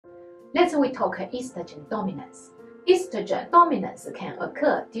Let's we talk estrogen dominance. Estrogen dominance can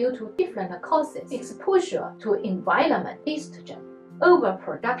occur due to different causes: exposure to environment estrogen,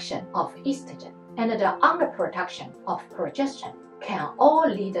 overproduction of estrogen, and the underproduction of progesterone can all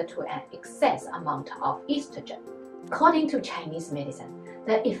lead to an excess amount of estrogen. According to Chinese medicine,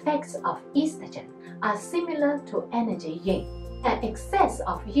 the effects of estrogen are similar to energy yin. An excess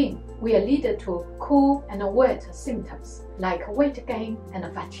of yin will lead to cool and wet symptoms like weight gain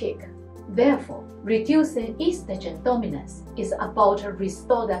and fatigue. Therefore, reducing estrogen dominance is about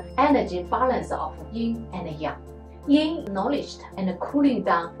restore the energy balance of yin and yang. Yin nourished and cooling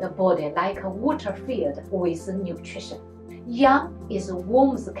down the body like a water filled with nutrition. Yang is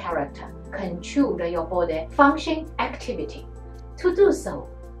warmth character, control your body function activity. To do so,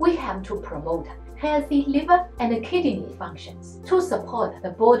 we have to promote healthy liver and kidney functions to support the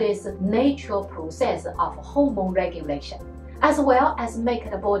body's natural process of hormone regulation, as well as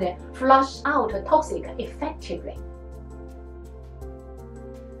make the body flush out toxic effectively.